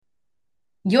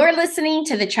You're listening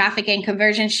to the Traffic and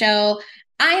Conversion Show.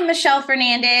 I'm Michelle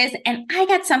Fernandez, and I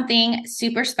got something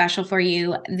super special for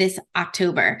you this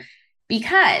October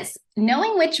because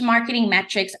knowing which marketing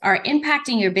metrics are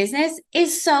impacting your business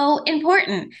is so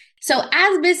important. So,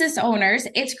 as business owners,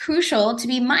 it's crucial to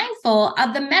be mindful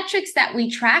of the metrics that we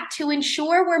track to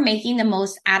ensure we're making the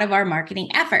most out of our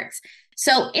marketing efforts.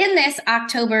 So, in this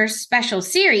October special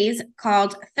series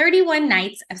called 31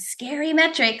 Nights of Scary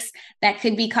Metrics That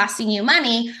Could Be Costing You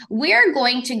Money, we're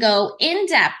going to go in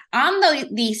depth on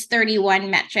these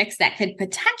 31 metrics that could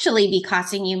potentially be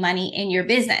costing you money in your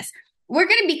business. We're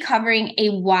going to be covering a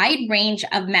wide range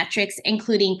of metrics,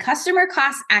 including customer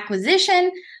cost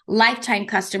acquisition, lifetime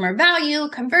customer value,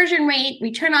 conversion rate,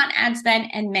 return on ad spend,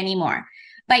 and many more.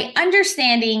 By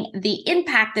understanding the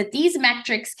impact that these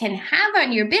metrics can have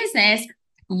on your business,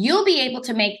 you'll be able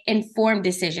to make informed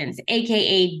decisions,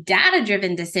 aka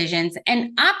data-driven decisions,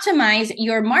 and optimize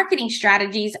your marketing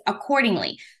strategies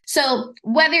accordingly. So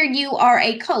whether you are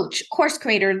a coach, course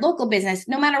creator, local business,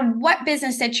 no matter what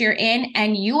business that you're in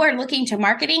and you are looking to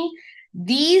marketing,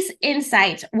 these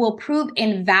insights will prove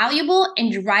invaluable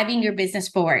in driving your business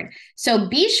forward. So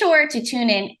be sure to tune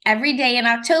in every day in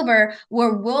October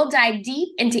where we'll dive deep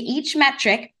into each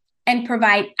metric and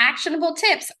provide actionable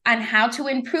tips on how to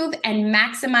improve and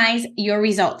maximize your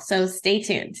results. So stay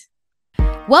tuned.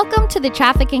 Welcome to the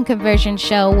Traffic and Conversion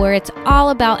Show, where it's all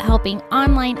about helping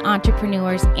online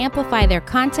entrepreneurs amplify their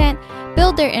content,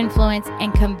 build their influence,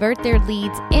 and convert their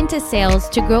leads into sales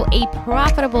to grow a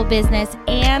profitable business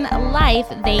and life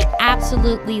they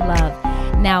absolutely love.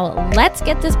 Now, let's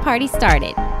get this party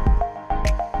started.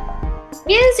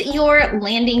 Is your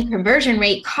landing conversion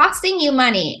rate costing you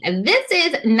money? This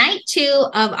is night 2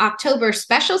 of October's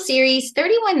special series,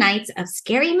 31 Nights of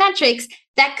Scary Metrics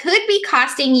that could be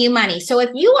costing you money. So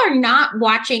if you are not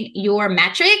watching your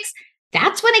metrics,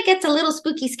 that's when it gets a little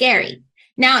spooky scary.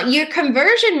 Now, your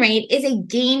conversion rate is a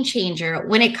game changer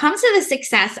when it comes to the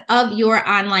success of your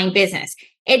online business.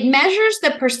 It measures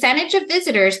the percentage of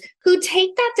visitors who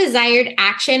take that desired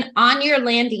action on your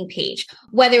landing page,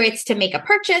 whether it's to make a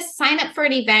purchase, sign up for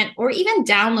an event, or even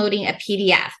downloading a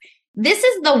PDF. This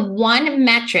is the one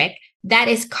metric that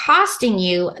is costing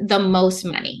you the most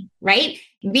money, right?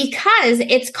 Because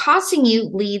it's costing you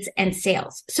leads and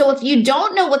sales. So if you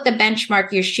don't know what the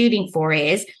benchmark you're shooting for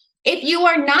is, if you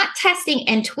are not testing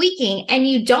and tweaking and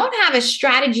you don't have a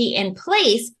strategy in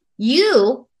place,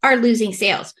 you are losing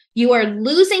sales. You are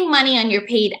losing money on your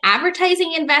paid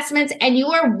advertising investments, and you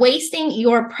are wasting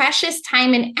your precious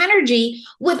time and energy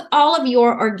with all of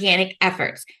your organic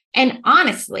efforts. And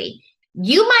honestly,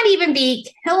 you might even be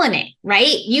killing it,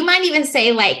 right? You might even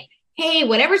say like, hey,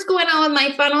 whatever's going on with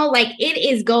my funnel, like it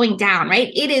is going down,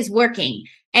 right? It is working.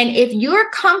 And if you're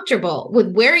comfortable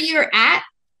with where you're at,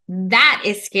 that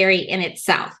is scary in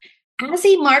itself. As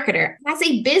a marketer, as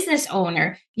a business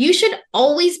owner, you should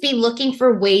always be looking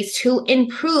for ways to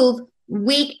improve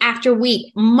week after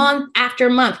week, month after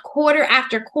month, quarter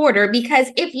after quarter, because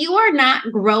if you are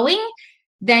not growing,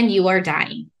 then you are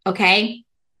dying, okay?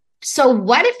 So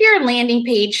what if your landing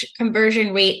page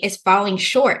conversion rate is falling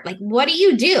short? Like, what do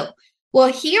you do?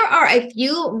 Well, here are a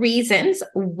few reasons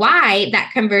why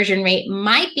that conversion rate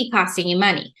might be costing you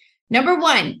money. Number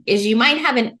one is you might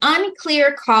have an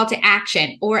unclear call to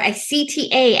action, or a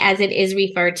CTA as it is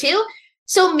referred to.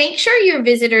 So make sure your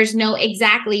visitors know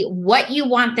exactly what you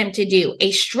want them to do.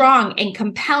 A strong and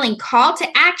compelling call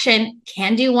to action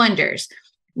can do wonders.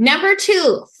 Number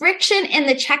two, friction in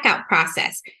the checkout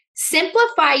process.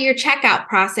 Simplify your checkout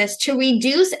process to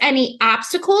reduce any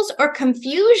obstacles or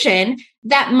confusion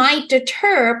that might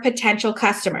deter potential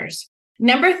customers.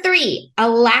 Number three, a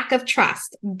lack of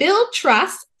trust. Build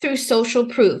trust through social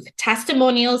proof,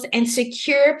 testimonials, and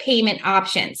secure payment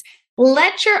options.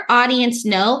 Let your audience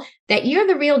know that you're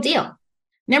the real deal.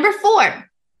 Number four,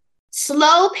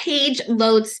 slow page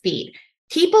load speed.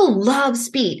 People love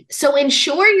speed, so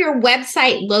ensure your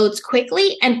website loads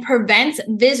quickly and prevents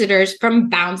visitors from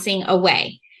bouncing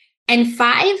away. And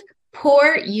five,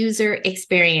 poor user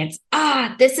experience.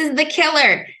 This is the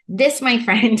killer. This, my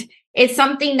friend, is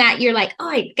something that you're like, oh,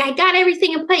 I got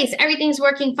everything in place. Everything's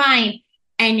working fine.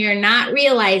 And you're not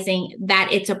realizing that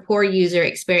it's a poor user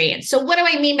experience. So what do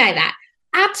I mean by that?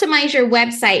 Optimize your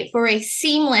website for a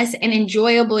seamless and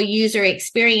enjoyable user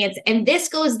experience. And this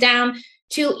goes down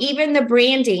to even the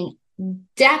branding,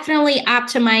 definitely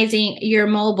optimizing your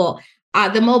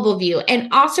the mobile view,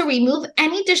 and also remove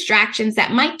any distractions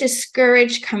that might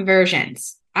discourage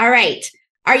conversions. All right.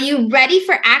 Are you ready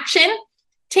for action?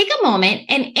 Take a moment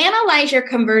and analyze your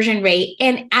conversion rate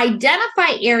and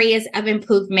identify areas of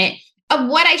improvement of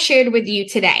what I shared with you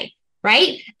today.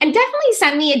 right? And definitely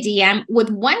send me a DM with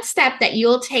one step that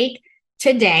you'll take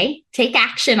today, take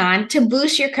action on to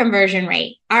boost your conversion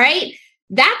rate. All right.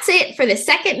 That's it for the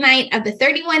second night of the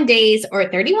 31 days or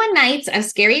 31 nights of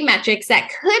scary metrics that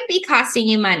could be costing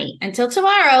you money. Until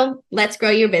tomorrow, let's grow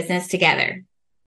your business together.